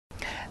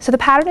So the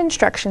pattern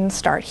instructions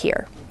start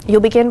here.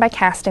 You'll begin by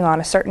casting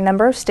on a certain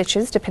number of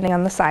stitches depending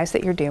on the size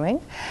that you're doing,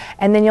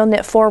 and then you'll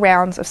knit 4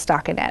 rounds of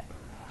stockinette.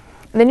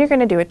 Then you're going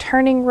to do a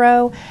turning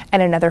row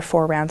and another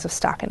 4 rounds of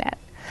stockinette.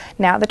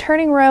 Now the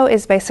turning row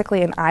is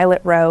basically an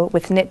eyelet row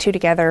with knit 2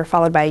 together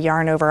followed by a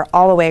yarn over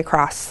all the way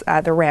across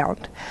the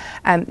round.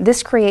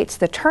 This creates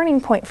the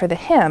turning point for the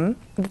hem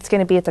that's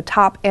going to be at the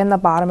top and the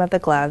bottom of the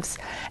gloves,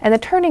 and the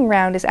turning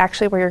round is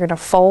actually where you're going to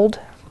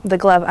fold the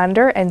glove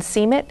under and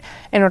seam it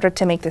in order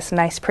to make this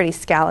nice pretty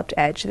scalloped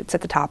edge that's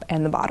at the top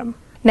and the bottom.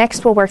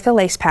 Next we'll work the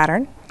lace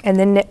pattern and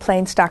then knit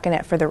plain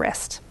stockinette for the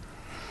wrist.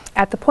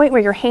 At the point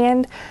where your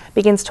hand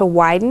begins to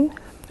widen,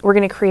 we're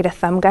going to create a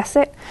thumb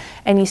gusset,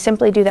 and you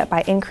simply do that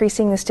by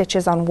increasing the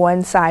stitches on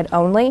one side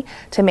only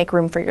to make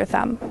room for your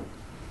thumb.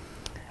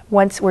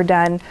 Once we're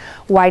done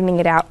widening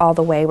it out all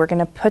the way, we're going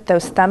to put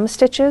those thumb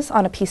stitches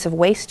on a piece of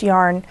waste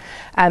yarn,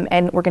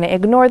 and we're going to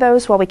ignore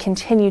those while we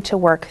continue to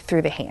work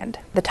through the hand.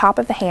 The top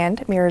of the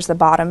hand mirrors the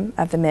bottom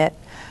of the mitt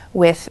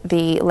with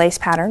the lace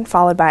pattern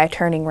followed by a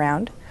turning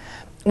round.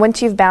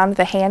 Once you've bound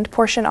the hand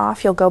portion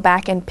off, you'll go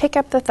back and pick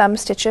up the thumb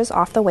stitches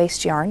off the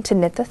waste yarn to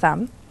knit the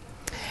thumb.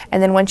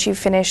 And then once you've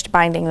finished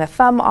binding the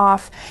thumb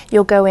off,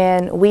 you'll go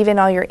in, weave in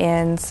all your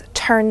ends,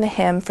 turn the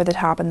hem for the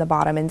top and the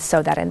bottom, and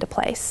sew that into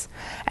place.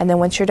 And then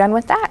once you're done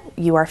with that,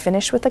 you are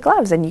finished with the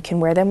gloves and you can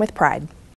wear them with pride.